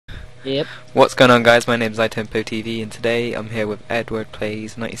Yep. What's going on, guys? My name's itempotvlee and today I'm here with Edward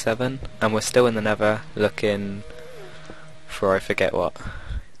Plays 97 and we're still in the Nether looking for I forget what.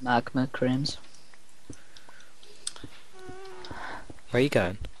 Magma creams. Where are you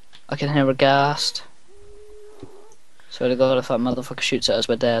going? I can hear a ghast. Swear to God, if that motherfucker shoots at us,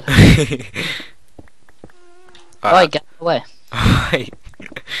 we're dead. Right, get away. Right.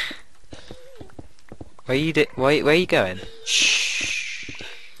 Where are you going? Shh.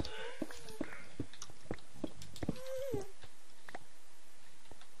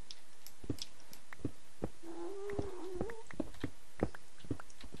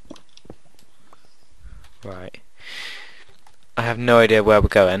 Right. I have no idea where we're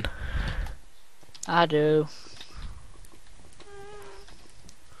going. I do.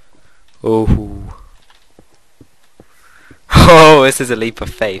 Oh. Oh, this is a leap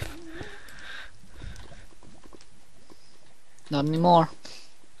of faith. Not anymore.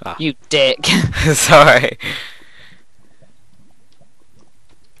 Ah. You dick. Sorry.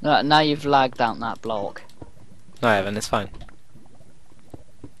 Right, now you've lagged down that block. No, I haven't. It's fine.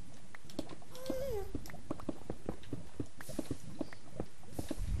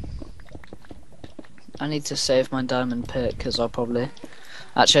 I need to save my diamond pick because I'll probably...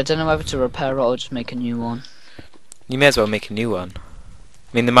 Actually, I don't know whether to repair it or just make a new one. You may as well make a new one. I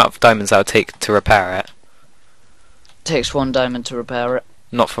mean, the amount of diamonds that'll take to repair it. Takes 1 diamond to repair it.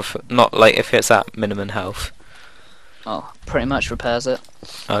 Not like if it's at minimum health. Oh, pretty much repairs it.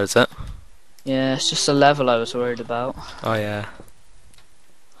 Oh, is it? Yeah, it's just the level I was worried about. Oh yeah.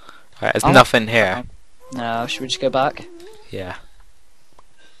 Alright, there's nothing here. No, should we just go back? Yeah.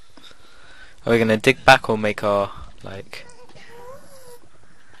 Are we gonna dig back or make our like?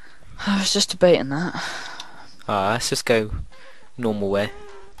 I was just debating that. Let's just go normal way.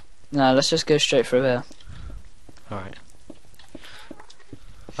 No, let's just go straight through here. Alright.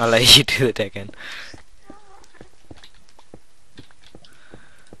 I'll let you do the digging.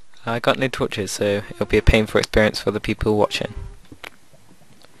 I got no torches, so it'll be a painful experience for the people watching.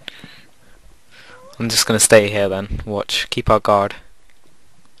 I'm just gonna stay here then. Watch. Keep our guard.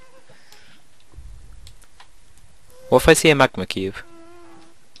 What if I see a magma cube?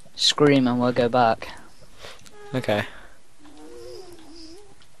 Scream and we'll go back. Okay.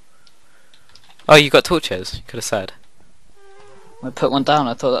 Oh, you got torches? You could have said. I put one down,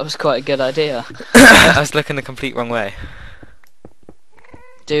 I thought that was quite a good idea. I was looking the complete wrong way.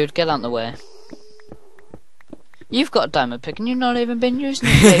 Dude, get out of the way. You've got a diamond pick and you've not even been using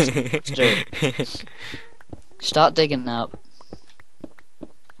it. Dude. Start digging up.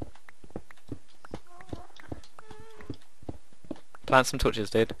 Plant some torches,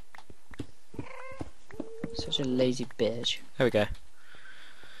 dude. Such a lazy bitch. There we go.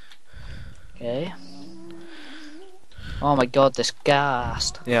 Okay. Oh my god, this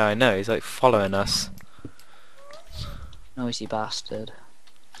ghast. Yeah, I know. He's like following us. Noisy bastard.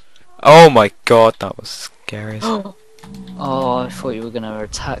 Oh my god, that was scary. Oh, I thought you were gonna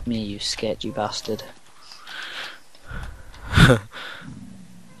attack me, you scared you bastard.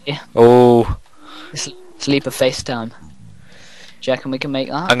 Yeah. Oh. Sleep of FaceTime. Do you reckon we can make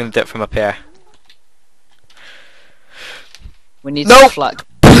that? I'm gonna dip from up here. We need No! some flat.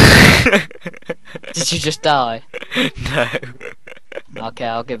 Did you just die? No. Okay,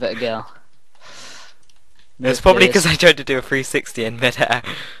 I'll give it a go. It's probably because I tried to do a 360 in midair.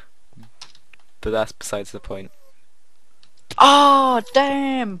 But that's besides the point. Oh,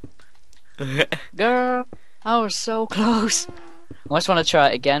 damn! Girl, I was so close. I just want to try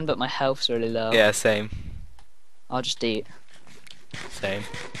it again, but my health's really low. Yeah, same. I'll just eat. Same.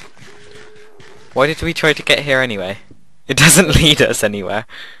 Why did we try to get here anyway? It doesn't lead us anywhere.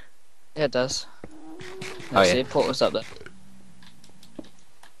 Yeah, it does. Oh, See, yeah. portal's up there.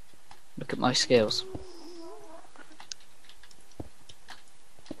 Look at my skills.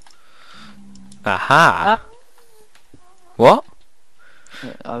 Aha! What?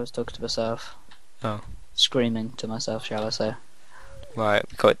 I was talking to myself. Oh. Screaming to myself, shall I say. Right,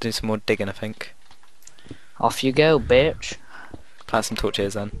 we've got to do some more digging, I think. Off you go, bitch. Plant some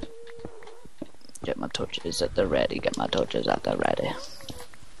torches then. Get my torches at the ready, get my torches at the ready.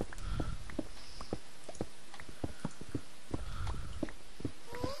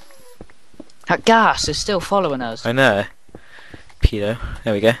 That gas is still following us. I know. Pedo.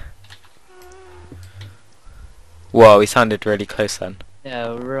 There we go. Whoa, he sounded really close then.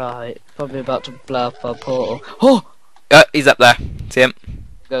 Yeah, right. Probably about to blow up our portal. Oh! He's up there. See him?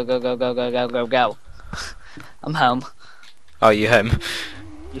 Go, go, go, go, go, go, go, go. I'm home. Oh, you home?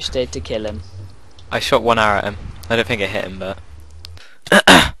 You stayed to kill him. I shot one arrow at him. I don't think it hit him, but...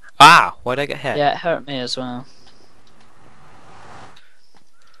 Ah! Why'd I get hit? Yeah, it hurt me as well.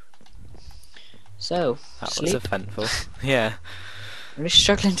 So, That sleep. was eventful. Yeah. I'm really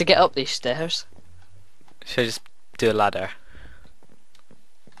struggling to get up these stairs. Should I just do a ladder?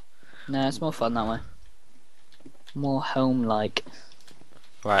 No, it's more fun that way. More home-like.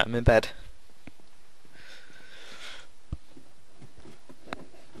 Right, I'm in bed.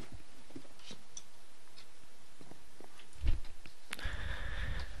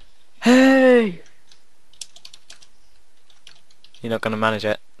 Hey! You're not gonna manage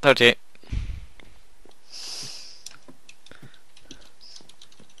it. Told you.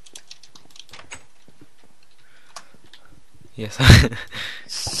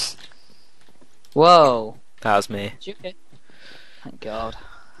 Yes. Whoa! That was me. Is you okay? Thank God.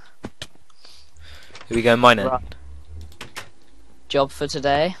 Here we go mining. Right. Job for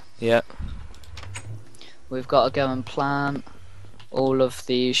today. Yeah. We've got to go and plant all of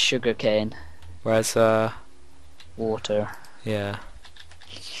the sugarcane Where's water. yeah.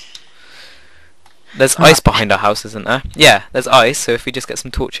 There's ice behind our house, isn't there? Yeah, there's ice, so if we just get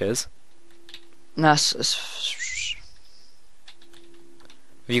some torches. That's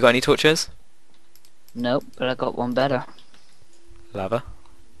Have you got any torches? nope, but I got one better. Lava.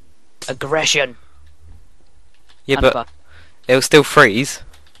 Aggression. Yeah, And a but it'll still freeze.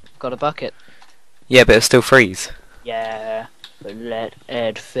 got a bucket. Yeah, but it'll still freeze. Yeah, but let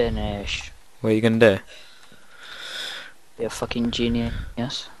Ed finish. What are you gonna do? Be a fucking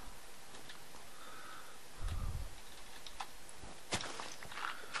genius.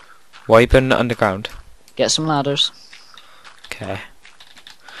 Why are you putting it underground? Get some ladders. Okay.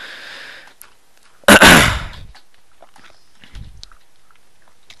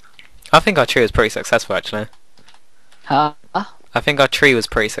 I think our tree was pretty successful actually. Huh? I think our tree was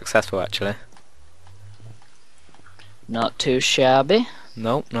pretty successful actually. Not too shabby.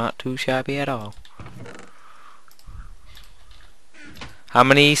 Nope, not too shabby at all. How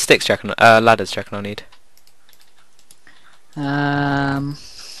many sticks do you reckon, ladders do you reckon I need?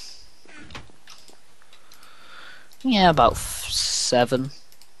 Yeah, about 7.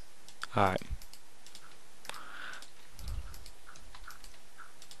 Alright.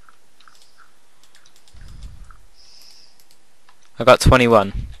 I got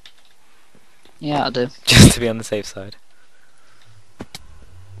 21. Yeah, I do. Just to be on the safe side.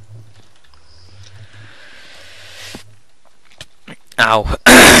 Ow.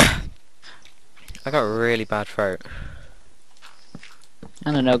 I got a really bad throat.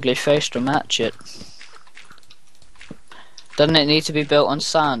 And an ugly face to match it. Doesn't it need to be built on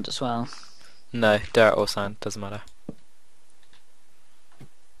sand as well? No, dirt or sand, doesn't matter.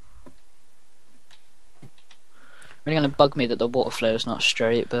 Really gonna bug me that the water flow is not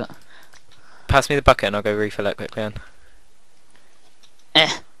straight, but Pass me the bucket and I'll go refill it quickly then.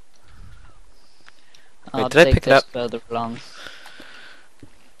 I'll did I take pick it this up? further along.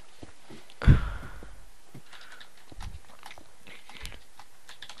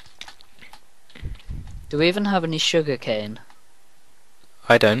 Do we even have any sugar cane?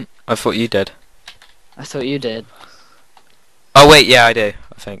 I don't. I thought you did. I thought you did. Oh wait, yeah I do,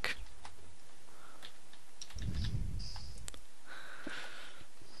 I think.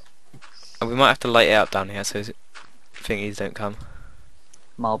 And we might have to light it up down here so thingies don't come.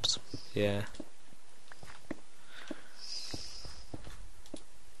 Mobs. Yeah.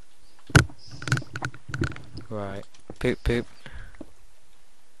 Right. Poop poop.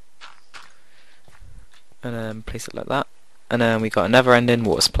 And then place it like that. And then we got a never ending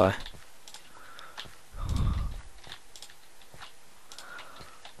water supply.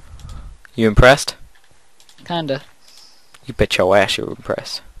 You impressed? Kinda. You bet your ass you're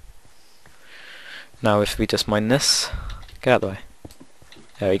impressed. Now if we just mine this, get out of the way.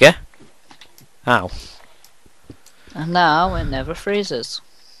 There we go. Ow. And now it never freezes.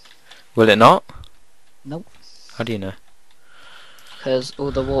 Will it not? Nope. How do you know? Because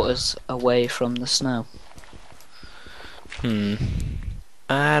all the water's away from the snow.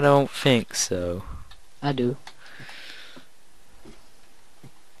 I don't think so. I do.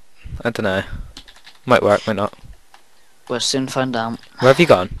 I don't know. Might work, might not. We'll soon find out. Where have you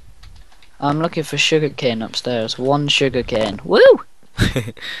gone? I'm looking for sugarcane upstairs. 1 sugarcane. Woo!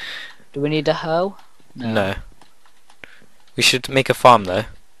 Do we need a hoe? No. We should make a farm though.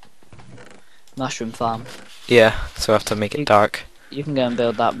 Mushroom farm. Yeah, so I have to make it dark. You can go and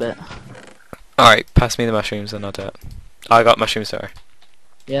build that bit. Alright, pass me the mushrooms and I'll do it. I got mushrooms, sorry.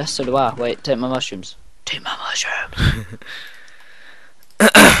 Yeah, so do I. Wait, take my mushrooms. Take my mushrooms.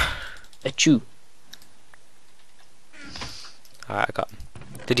 Achoo. Alright, I got them.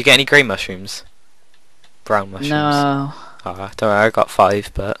 Did you get any green mushrooms? Brown mushrooms? No. Alright, don't worry, I got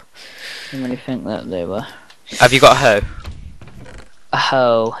 5, but... I didn't really think that they were. Have you got a hoe? A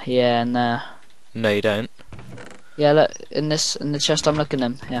hoe, yeah, no. No, you don't. Yeah, look in the chest I'm looking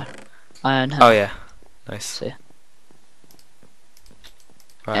in. Yeah, iron. Oh yeah, nice. See.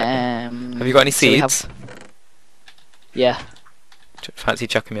 Right. Have you got any so we seeds? Yeah. Fancy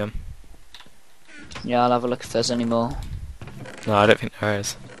chucking me on? Yeah, I'll have a look if there's any more. No, I don't think there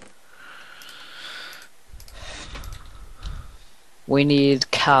is. We need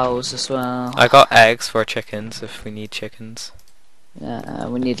cows as well. I got eggs for chickens if we need chickens. Yeah,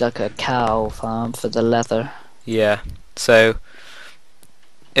 we need like a cow farm for the leather. Yeah. So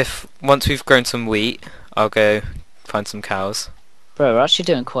if once we've grown some wheat, I'll go find some cows. Bro, we're actually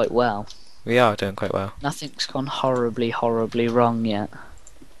doing quite well. We are doing quite well. Nothing's gone horribly wrong yet.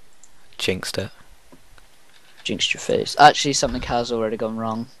 Jinxed it. Jinxed your face. Actually, something has already gone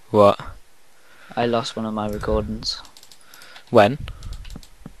wrong. What? I lost one of my recordings. When?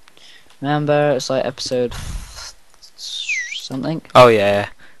 Remember, it's like episode something? Oh yeah.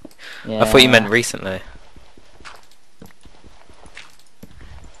 Yeah. I thought you meant recently.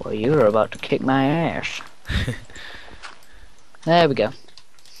 Well, you were about to kick my ass. There we go.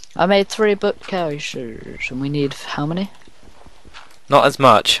 I made 3 bookcases, and we need how many? Not as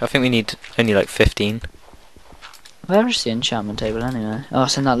much. I think we need only like 15. Where's the enchantment table anyway? Oh,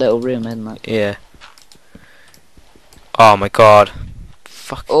 it's in that little room, isn't it? Yeah. Oh my god.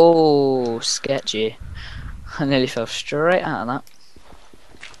 Fuck. Oh, sketchy. I nearly fell straight out of that.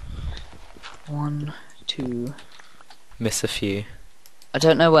 1, 2. Miss a few. I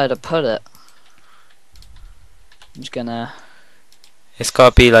don't know where to put it. I'm just gonna. It's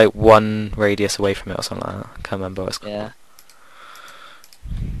gotta be like 1 radius away from it or something like that. I can't remember what it's called. Yeah.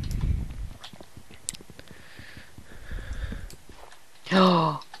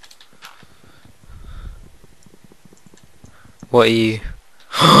 Oh. What are you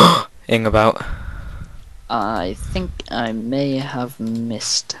ing about? I think I may have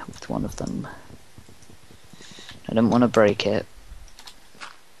missed with one of them. I don't want to break it.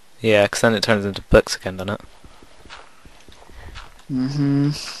 Yeah, 'cause then it turns into books again, doesn't it?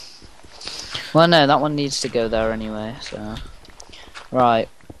 Well, no, that one needs to go there anyway, so. Right.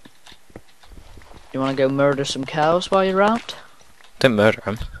 You want to go murder some cows while you're out? Don't murder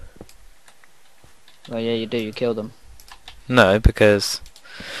them. Well, yeah, you do. You kill them. No, because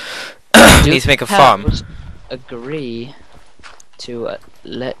you need to make a farm. Cows agree to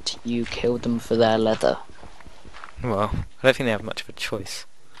let you kill them for their leather. Well, I don't think they have much of a choice.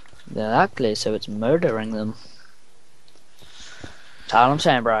 Exactly, so it's murdering them. That's all I'm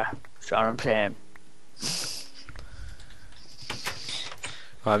saying, bro. That's all I'm saying.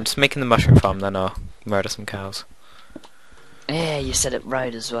 Well, I'm just making the mushroom farm, then I'll murder some cows. Yeah, you said it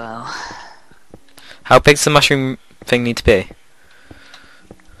right as well. How big's the mushroom thing need to be?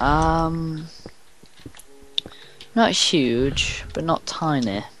 Not huge, but not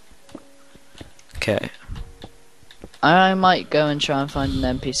tiny. Okay. I might go and try and find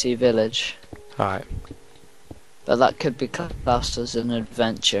an NPC village, Alright. but that could be classed as an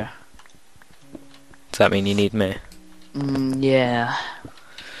adventure. Does that mean you need me? Yeah.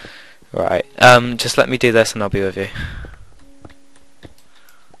 Right. Just let me do this and I'll be with you.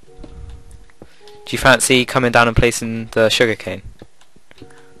 Do you fancy coming down and placing the sugarcane?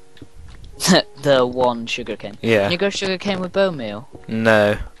 The one sugarcane. Yeah. Can you go sugarcane with bone meal?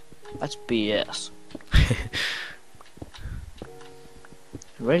 No. That's BS.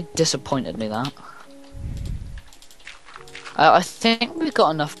 Really disappointed me that. I think we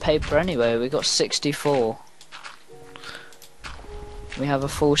got enough paper anyway. We got 64. We have a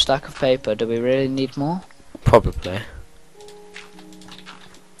full stack of paper. Do we really need more? Probably.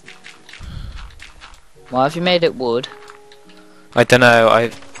 Why have you made it wood? I don't know, I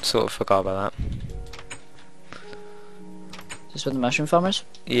sort of forgot about that. Just with the mushroom farmers?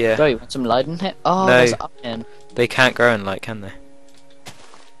 Yeah. Bro, you want some light in here? Oh, No. there's iron. They can't grow in light, can they?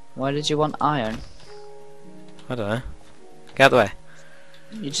 Why did you want iron? I don't know. Get out of the way.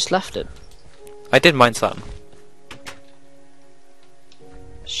 You just left it. I did mine some.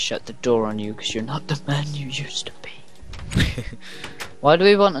 Shut the door on you because you're not the man you used to be. Why do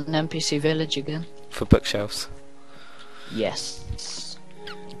we want an NPC village again? For bookshelves. Yes.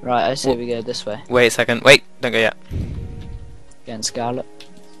 Right, I say we go this way. Wait a second. Wait, don't go yet. Getting Scarlet.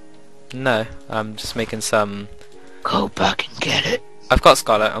 No, I'm just making some... Go back and get it. I've got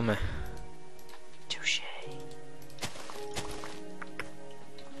Scarlet on me. Touche.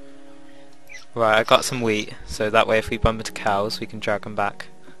 Right, I got some wheat, so that way if we bump into cows, we can drag them back.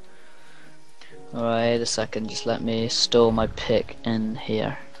 Alright, a second, just let me store my pick in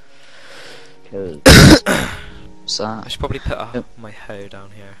here. What's I that? should probably put my hoe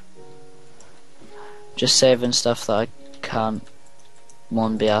down here. Just saving stuff that I can't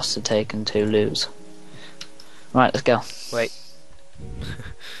 1 be asked to take and 2 lose. Right, let's go. Wait.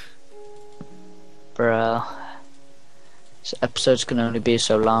 Bro. This episodes can only be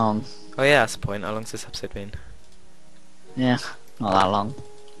so long. Oh yeah, that's the point. How long's this episode been? Yeah, not that long.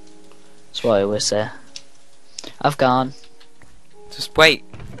 That's what I always say. I've gone. Just wait.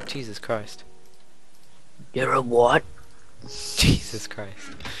 Jesus Christ. You're a what? Jesus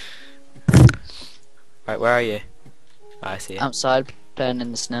Christ. Right, where are you? Ah, I see you. Outside, playing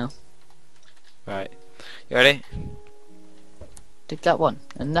in the snow. Right. You ready? Take that one.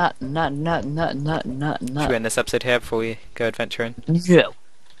 And that. Should we end this episode here before we go adventuring? No.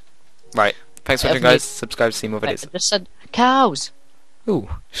 Right. Thanks for watching, guys. Subscribe to see more I videos. just said cows. Ooh.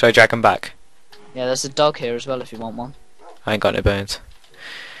 Should I drag them back? Yeah, there's a dog here as well if you want one. I ain't got no bones.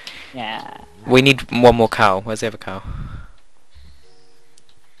 Yeah. We need one more cow. Where's the other cow?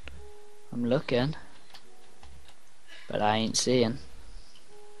 I'm looking. But I ain't seeing.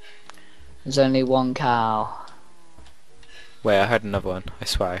 There's only one cow. Wait, I heard another one. I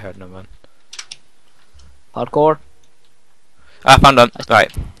swear I heard another one. Hardcore. Ah, found one.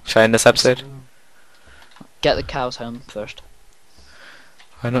 Right. Should I end this episode? Get the cows home first.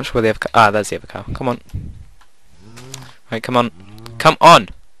 I'm not sure where the other cow... Ah, there's the other cow. Come on. Right, come on. Come on!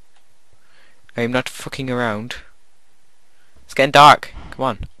 I'm not fucking around. It's getting dark. Come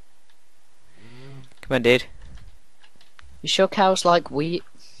on. Come on, dude. You sure cows like wheat?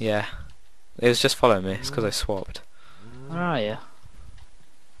 Yeah. It was just following me. It's because I swapped. Where are you?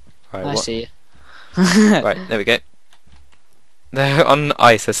 Right, I what? see you. Right, there we go. They're on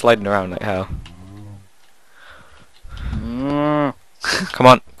ice. They're sliding around like hell. Come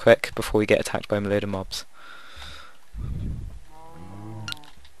on, quick, before we get attacked by a load of mobs.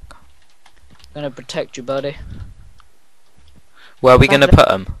 Gonna protect you, buddy. Where are we gonna put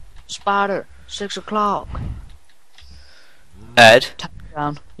them? Spider, 6 o'clock. Ed,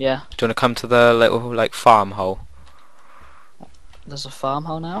 Down. Yeah. do you wanna come to the little like farm hole? There's a farm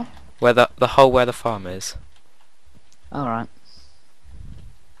hole now? Where the hole where the farm is. Alright.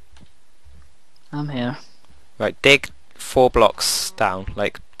 I'm here. Right, dig 4 blocks down.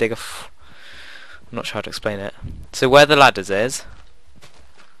 Like dig a. I'm not sure how to explain it. So where the ladders is.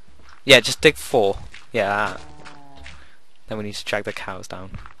 Yeah, just dig 4. Yeah. Then we need to drag the cows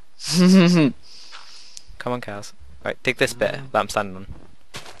down. Come on, cows. Right, dig this bit that I'm standing on.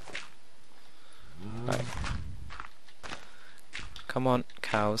 Right. Come on,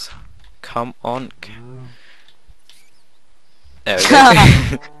 cows. Come on. There we go.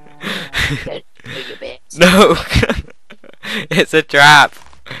 No! It's a trap!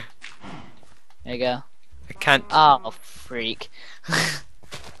 There you go. I can't. Oh, freak.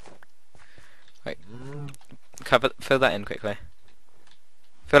 Right. Fill that in quickly.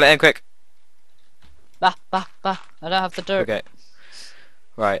 Fill it in quick! Bah. I don't have the dirt. Okay.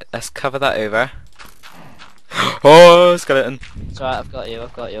 Right, let's cover that over. Oh, skeleton! It's alright, I've got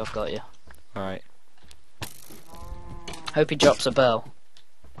you. Alright. Hope he drops a bow.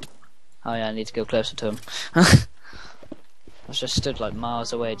 Oh yeah, I need to go closer to him. I was just stood like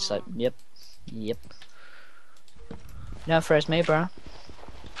miles away, just like, yep. No, phrase me, bro.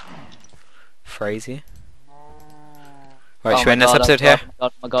 Phrase you? Right, should we end this episode here? Oh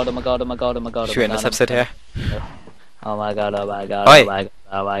my god. Should we end this episode here? Oh my god, Oi.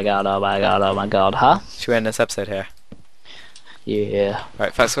 oh my god, huh? Should we end this episode here? Yeah.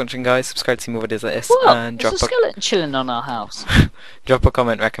 Right, thanks for watching, guys. Subscribe to see more videos like this, Whoa, and there's drop a skeleton chilling on our house. drop a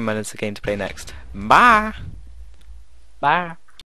comment recommending the game to play next. Bye! Bye.